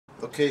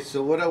Okay,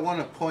 so what I want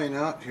to point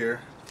out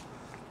here,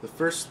 the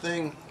first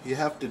thing you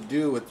have to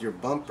do with your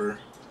bumper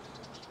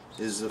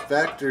is the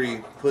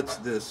factory puts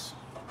this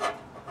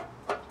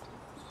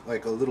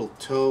like a little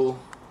toe,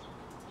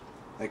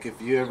 like if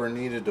you ever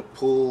needed to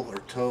pull or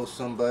tow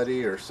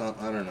somebody or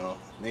something, I don't know,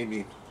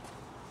 maybe,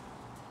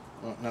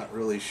 I'm not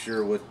really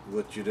sure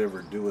what you'd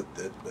ever do with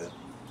it, but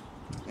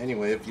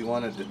anyway, if you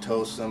wanted to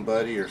tow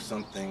somebody or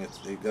something,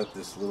 they got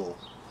this little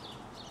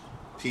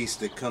piece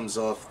that comes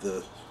off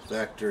the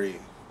factory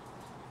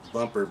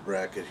bumper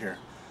bracket here.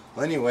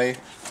 Well, anyway,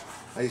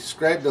 I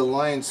scribed a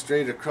line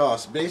straight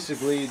across.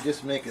 Basically, you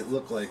just make it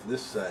look like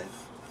this side.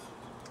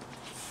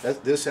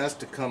 This has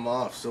to come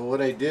off. So what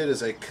I did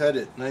is I cut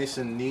it nice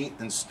and neat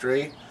and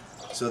straight,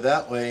 so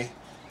that way,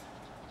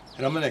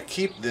 and I'm going to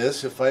keep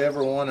this if I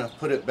ever want to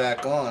put it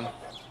back on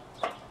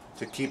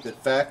to keep it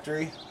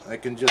factory. I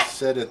can just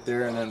set it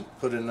there and then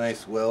put a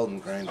nice weld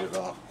and grind it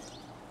off.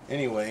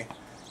 Anyway,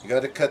 you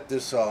got to cut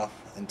this off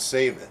and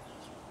save it,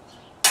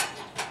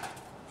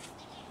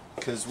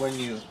 because when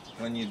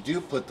you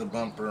do put the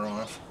bumper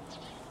on,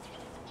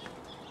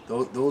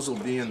 those will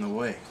be in the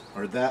way,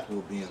 or that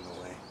will be in the way.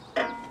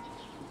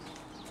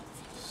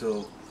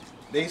 So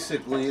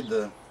basically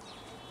the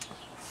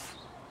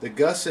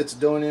gussets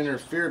don't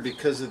interfere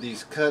because of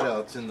these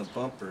cutouts in the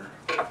bumper.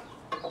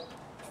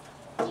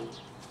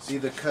 See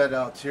the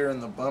cutouts here in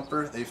the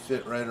bumper? They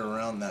fit right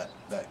around that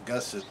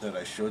gusset that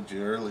I showed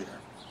you earlier.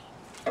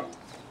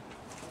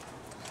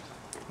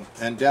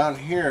 And down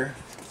here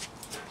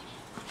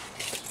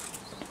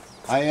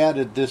I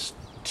added this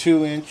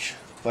 2-inch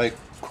by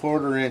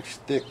 1/4 inch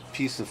thick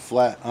piece of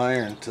flat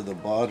iron to the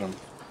bottom.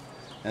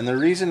 And the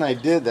reason I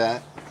did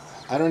that,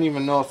 I don't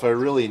even know if I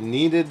really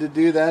needed to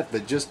do that,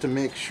 but just to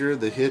make sure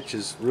the hitch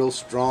is real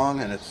strong,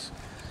 and it's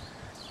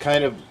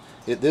kind of,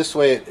 this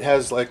way it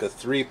has like a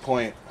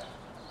three-point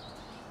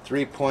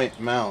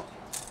mount.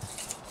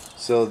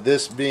 So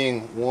this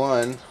being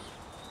 1,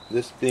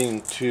 this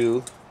being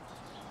 2,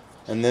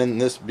 and then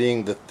this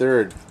being the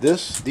 3rd.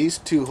 These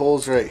 2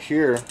 holes right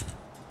here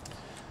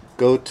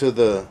go to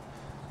the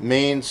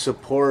main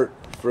support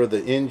for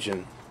the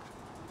engine.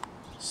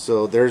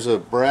 So there's a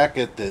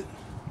bracket that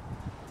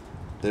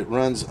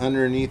runs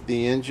underneath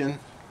the engine,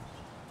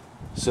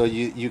 so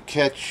you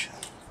catch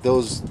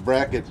those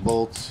bracket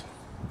bolts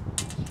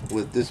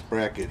with this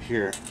bracket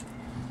here.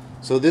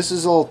 So this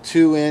is all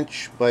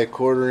 2-inch by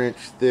 1/4 inch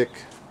thick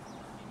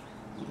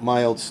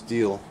mild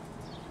steel.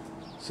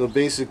 So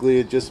basically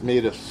it just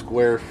made a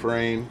square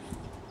frame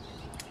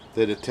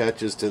that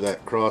attaches to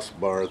that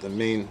crossbar, the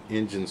main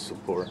engine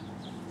support.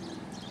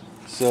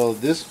 So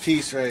this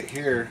piece right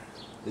here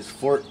is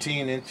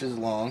 14 inches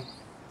long.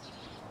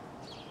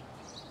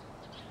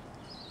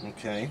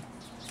 Okay,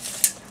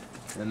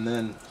 and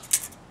then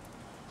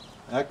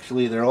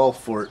actually they're all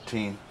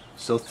 14.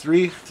 So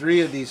three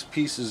of these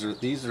pieces are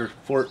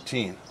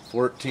 14,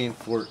 14,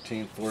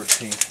 14,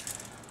 14,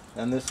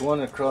 and this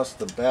one across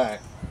the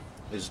back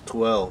is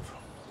 12.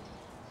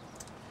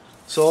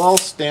 So all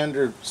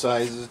standard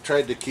sizes. I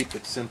tried to keep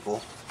it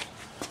simple.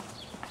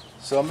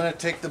 So I'm going to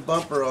take the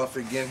bumper off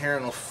again here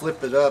and I'll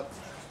flip it up,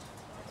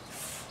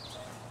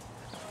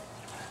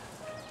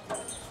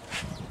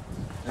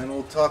 and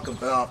we'll talk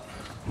about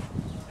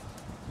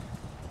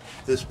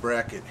this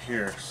bracket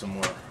here some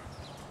more.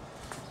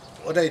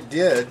 What I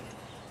did,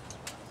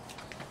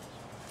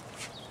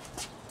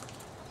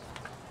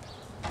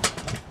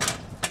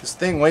 this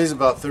thing weighs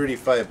about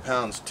 35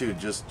 pounds too,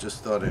 just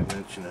thought I'd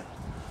mention it.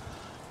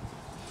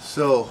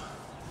 So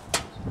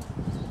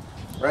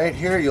right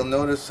here you'll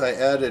notice I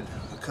added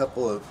a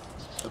couple of,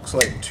 looks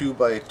like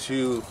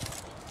 2x2,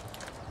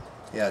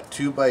 yeah,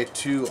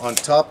 2x2 on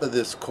top of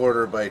this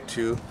 1/4 by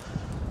 2.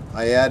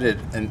 I added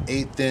an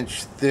 1/8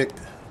 inch thick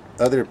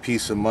other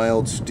piece of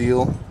mild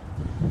steel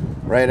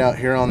right out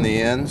here on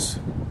the ends,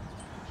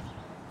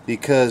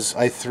 because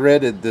I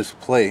threaded this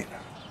plate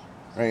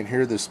right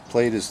here. This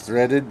plate is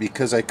threaded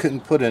because I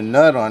couldn't put a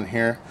nut on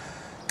here,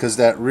 because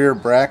that rear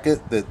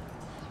bracket that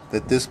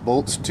this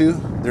bolts to,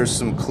 there's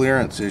some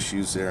clearance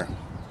issues there.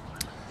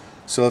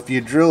 So if you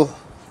drill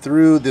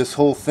through this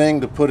whole thing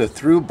to put a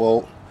through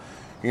bolt,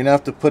 you're gonna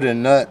have to put a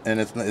nut, and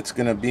it's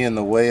gonna be in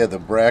the way of the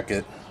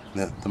bracket,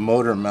 the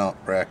motor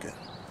mount bracket.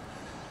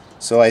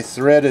 So I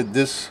threaded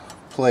this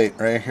plate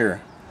right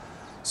here.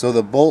 So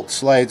the bolt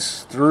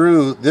slides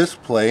through this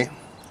plate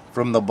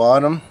from the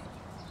bottom.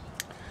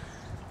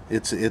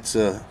 It's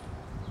a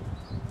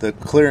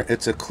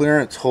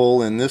clearance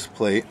hole in this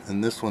plate,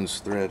 and this one's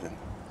threaded.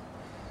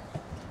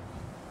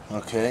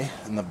 Okay,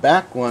 and the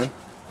back one,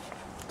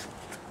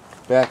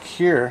 back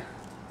here,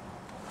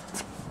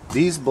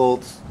 these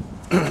bolts,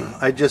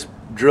 I just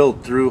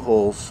drilled through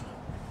holes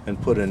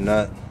and put a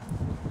nut.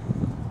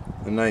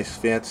 A nice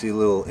fancy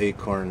little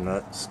acorn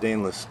nut,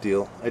 stainless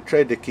steel. I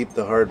tried to keep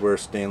the hardware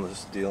stainless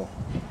steel.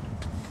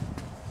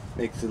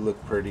 Makes it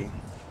look pretty.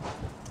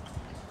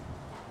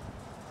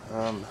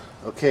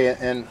 Okay,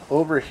 and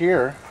over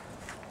here,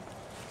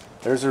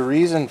 there's a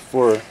reason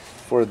for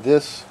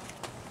this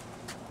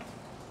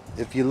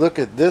if you look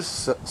at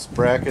this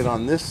bracket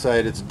on this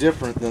side, it's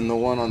different than the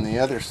one on the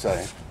other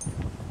side.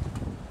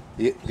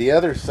 The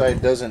other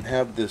side doesn't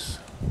have this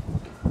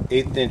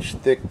 1/8 inch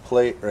thick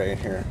plate right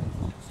here.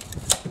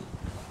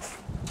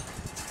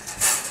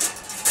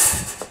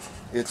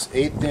 It's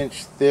 1/8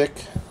 inch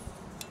thick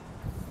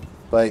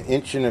by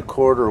 1.25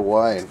 inches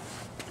wide.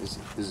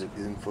 Is it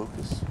in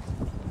focus?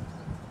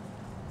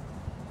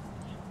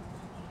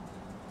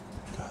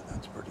 God,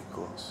 that's pretty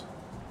close.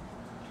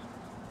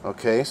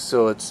 Okay,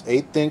 so it's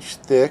 1/8 inch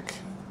thick,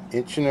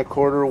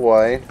 1.25 inches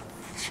wide,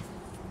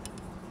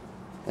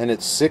 and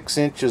it's 6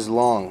 inches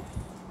long.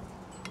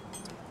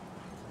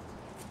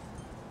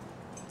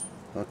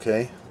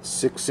 Okay,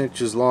 6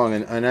 inches long,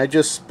 and I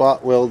just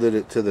spot welded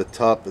it to the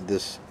top of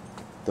this,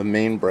 the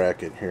main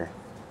bracket here.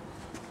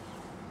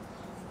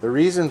 The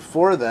reason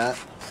for that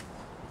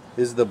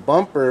is the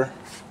bumper,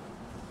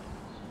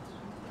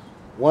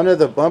 one of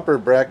the bumper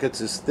brackets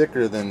is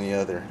thicker than the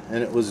other,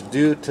 and it was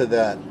due to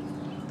that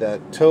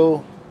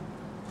toe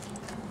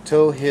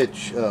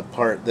hitch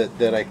part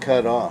that I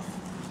cut off.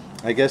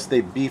 I guess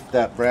they beefed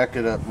that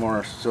bracket up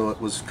more so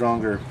it was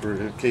stronger for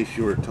in case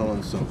you were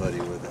towing somebody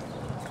with it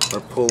or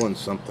pulling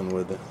something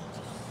with it.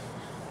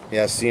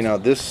 Yeah, see, now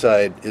this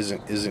side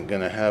isn't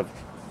gonna have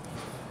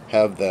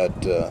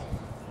that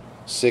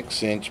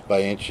 6 inch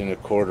by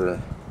 1.25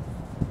 inch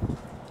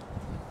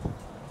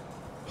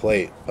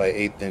plate by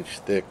 1/8 inch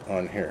thick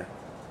on here.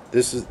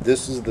 This is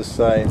the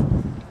side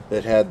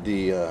that had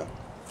the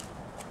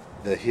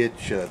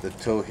hitch, the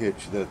toe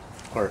hitch, this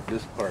part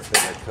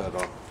that I cut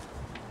off.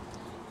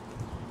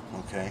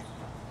 Okay.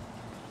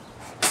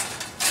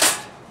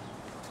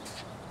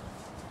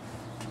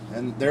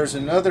 And there's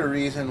another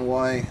reason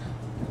why,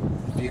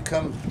 if you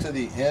come to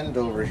the end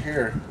over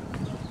here,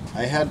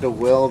 I had to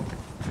weld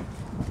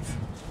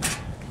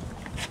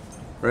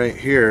right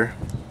here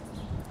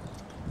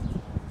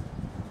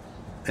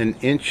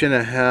 1.5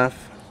 inches.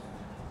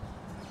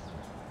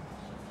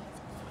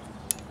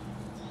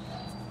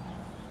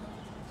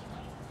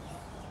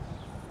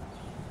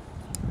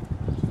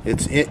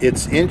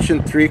 It's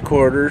 1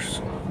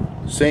 3/4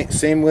 inches,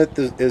 same width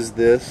as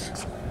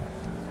this,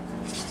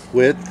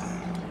 width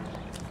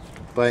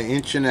by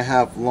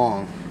 1.5 inches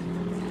long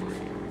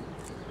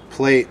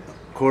plate,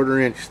 1/4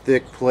 inch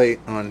thick plate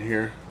on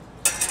here.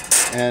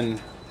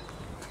 And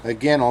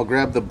again, I'll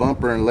grab the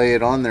bumper and lay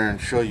it on there and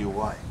show you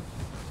why.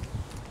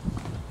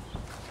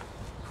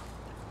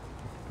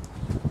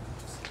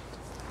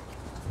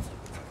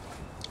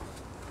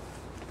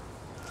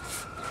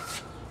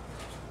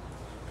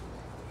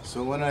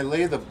 So when I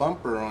lay the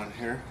bumper on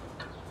here,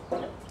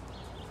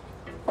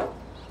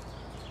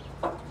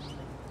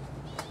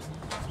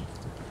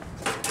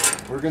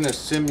 we're going to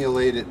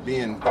simulate it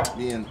being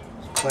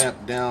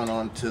clamped down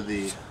onto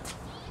the,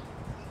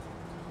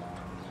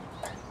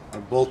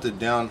 or bolted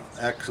down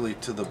actually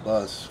to the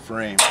bus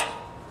frame.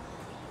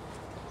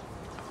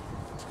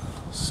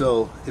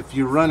 So if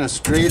you run a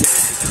straight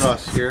edge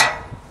across here,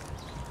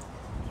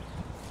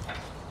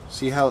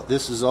 see how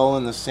this is all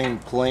in the same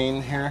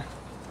plane here?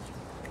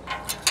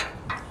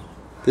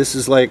 This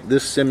is like,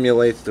 this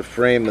simulates the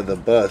frame of the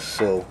bus.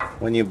 So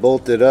when you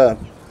bolt it up,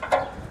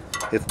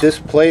 if this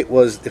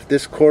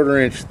 1/4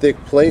 inch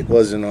thick plate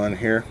wasn't on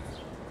here,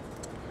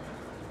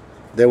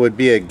 there would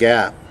be a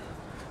gap.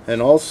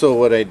 And also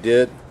what I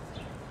did,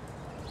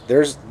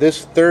 there's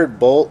this third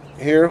bolt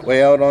here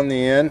way out on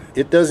the end.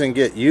 It doesn't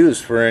get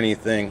used for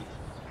anything.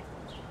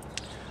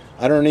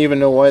 I don't even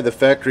know why the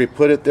factory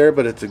put it there,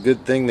 but it's a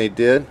good thing they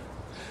did.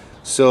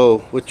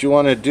 So what you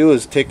want to do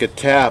is take a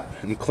tap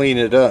and clean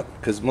it up,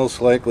 because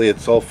most likely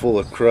it's all full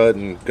of crud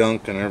and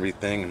gunk and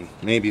everything, and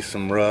maybe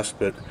some rust.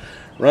 But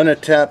run a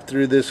tap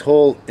through this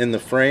hole in the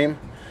frame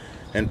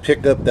and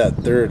pick up that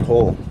third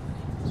hole.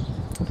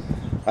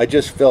 I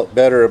just felt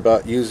better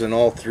about using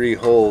all 3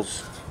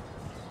 holes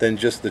than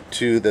just the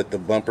 2 that the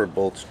bumper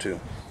bolts to.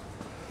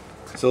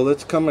 So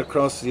let's come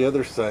across the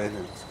other side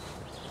and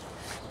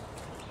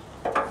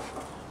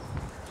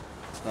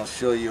I'll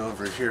show you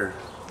over here.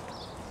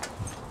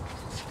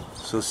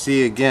 So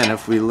see, again,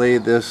 if we lay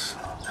this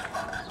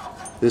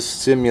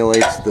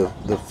simulates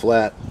the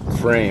flat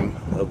frame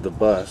of the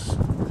bus.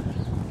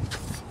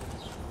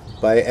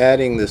 By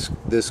adding this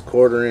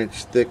 1/4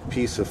 inch thick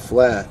piece of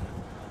flat,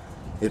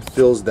 it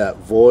fills that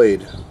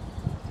void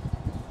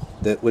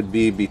that would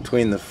be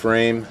between the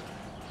frame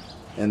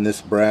and this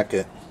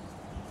bracket.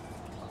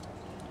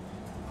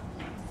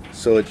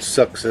 So it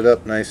sucks it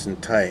up nice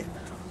and tight.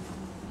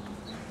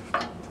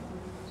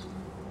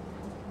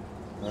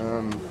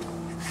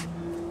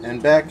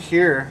 And back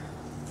here,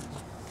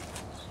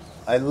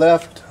 I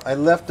left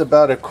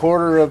about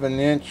 1/4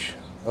 inch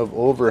of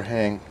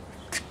overhang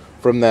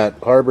from that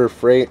Harbor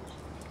Freight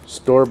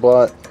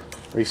store-bought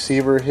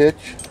receiver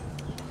hitch.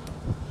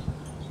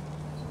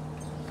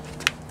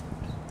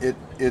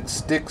 It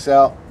sticks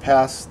out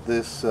past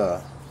this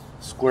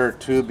square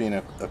tubing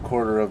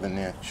 1/4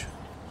 inch.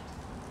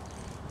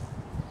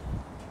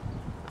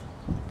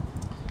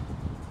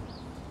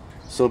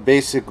 So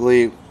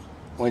basically,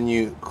 when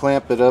you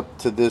clamp it up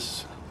to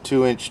this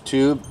 2-inch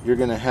tube, you're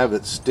going to have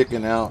it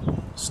sticking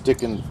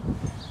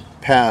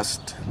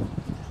past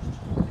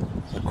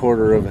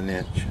 1/4 of an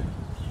inch.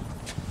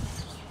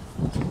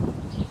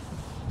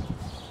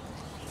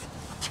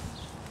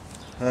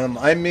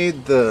 I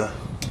made the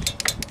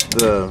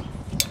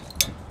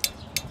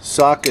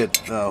socket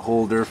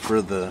holder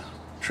for the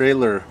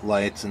trailer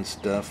lights and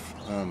stuff.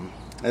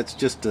 That's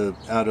just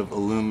out of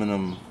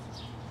aluminum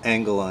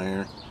angle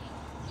iron.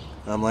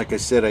 Like I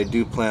said, I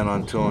do plan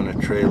on towing a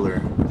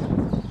trailer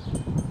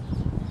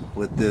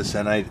with this,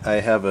 and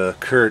I have a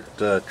Kurt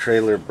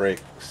trailer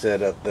brake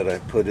setup that I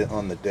put it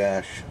on the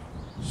dash.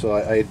 So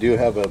I do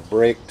have a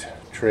braked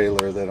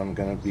trailer that I'm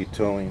going to be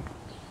towing.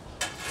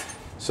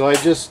 So I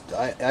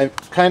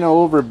kind of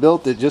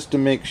overbuilt it just to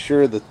make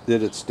sure that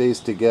it stays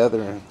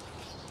together and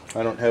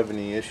I don't have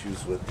any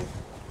issues with it.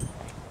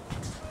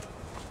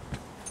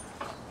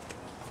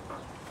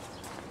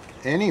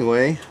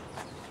 Anyway,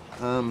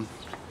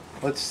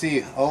 let's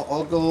see.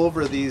 I'll go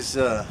over these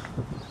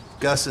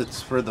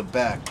gussets for the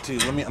back too.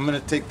 I'm going to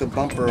take the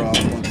bumper off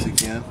once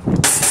again.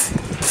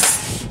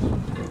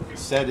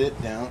 Set it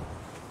down.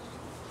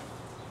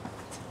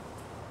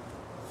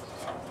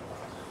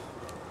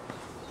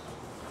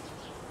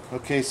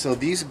 Okay, so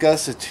these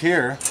gussets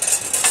here,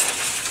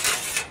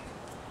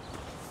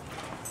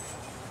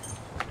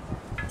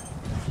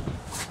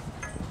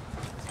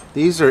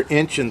 these are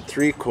 1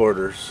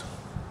 3/4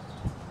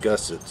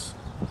 gussets.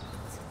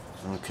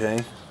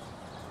 Okay,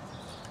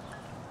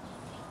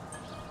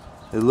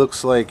 it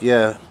looks like,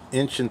 yeah,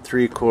 1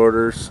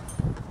 3/4.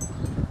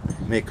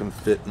 Make them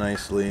fit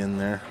nicely in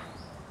there.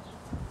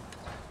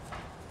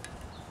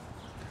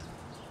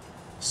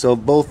 So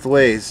both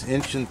ways,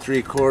 1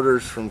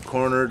 3/4 from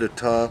corner to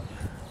top,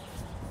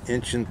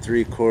 1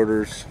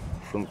 3/4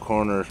 from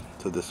corner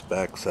to this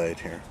back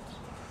side here.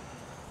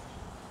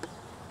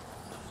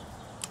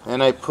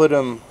 And I put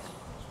them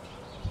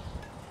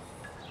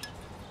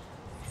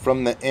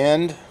from the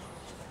end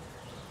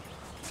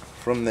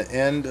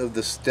of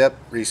the step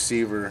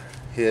receiver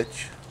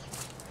hitch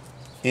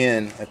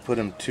in. I put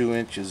them 2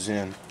 inches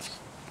in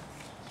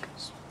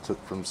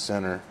from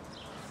center.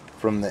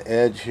 From the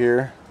edge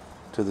here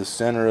to the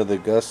center of the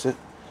gusset,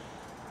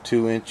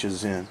 2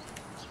 inches in.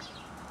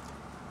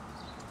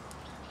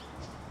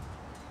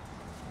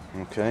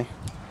 Okay,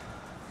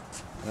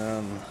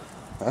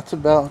 that's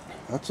about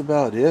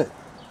it.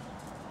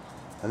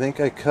 I think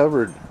I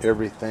covered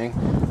everything.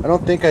 I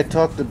don't think I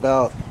talked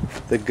about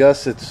the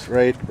gussets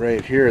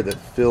right here that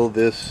fill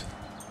this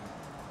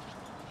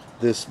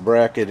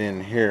bracket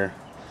in here.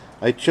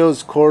 I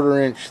chose 1/4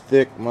 inch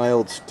thick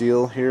mild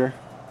steel here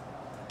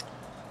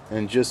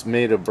and just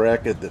made a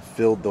bracket that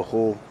filled the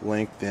whole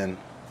length in,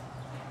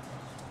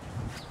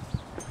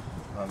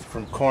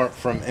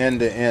 from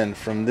end to end,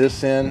 from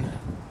this end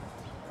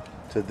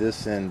to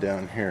this end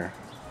down here.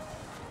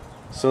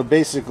 So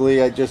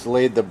basically I just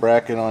laid the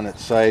bracket on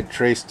its side,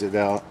 traced it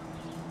out,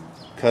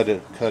 cut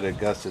a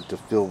gusset to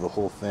fill the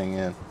whole thing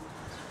in.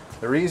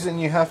 The reason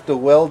you have to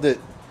weld it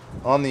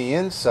on the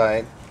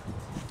inside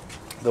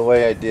the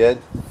way I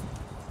did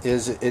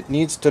is it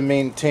needs to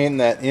maintain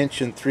that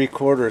 1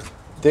 3/4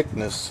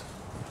 thickness.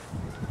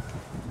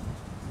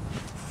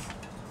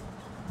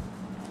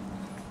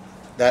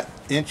 That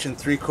 1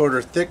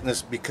 3/4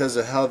 thickness because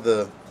of how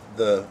the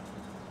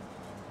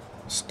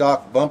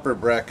stock bumper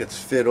brackets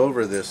fit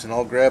over this. And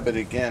I'll grab it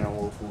again and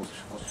I'll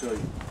show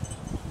you.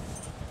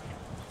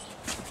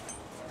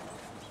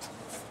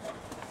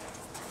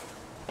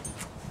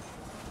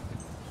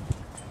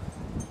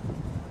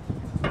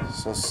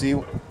 So see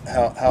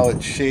how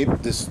it's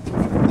shaped, this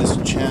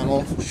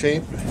channel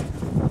shape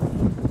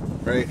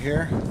right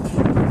here.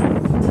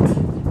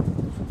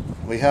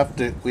 We have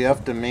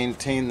to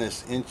maintain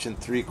this 1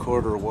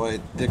 3/4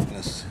 wide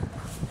thickness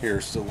here,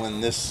 so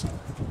when this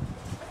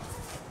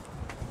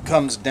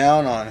comes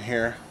down on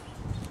here,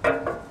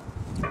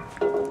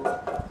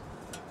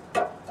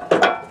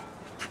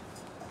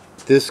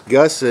 this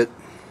gusset,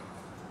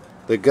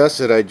 the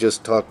gusset I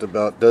just talked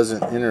about,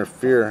 doesn't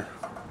interfere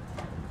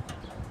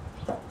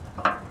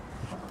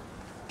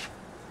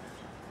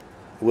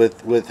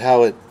with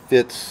how it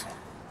fits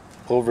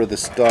over the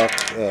stock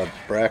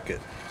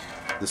bracket,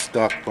 the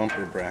stock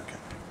bumper bracket.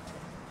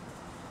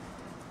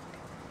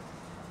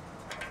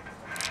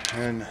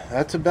 And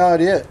that's about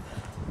it.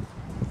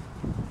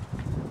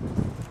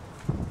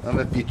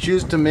 If you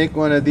choose to make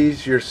one of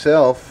these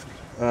yourself,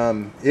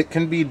 it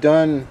can be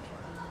done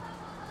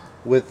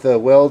with a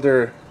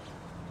welder.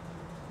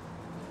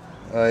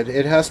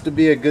 It has to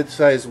be a good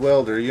size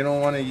welder. You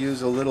don't want to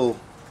use a little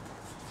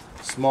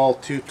small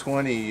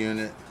 220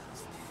 unit.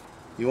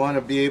 You want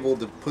to be able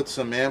to put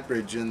some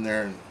amperage in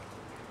there and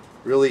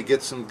really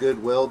get some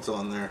good welds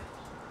on there.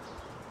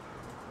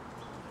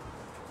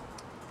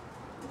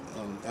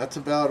 That's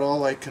about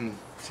all I can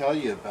tell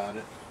you about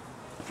it.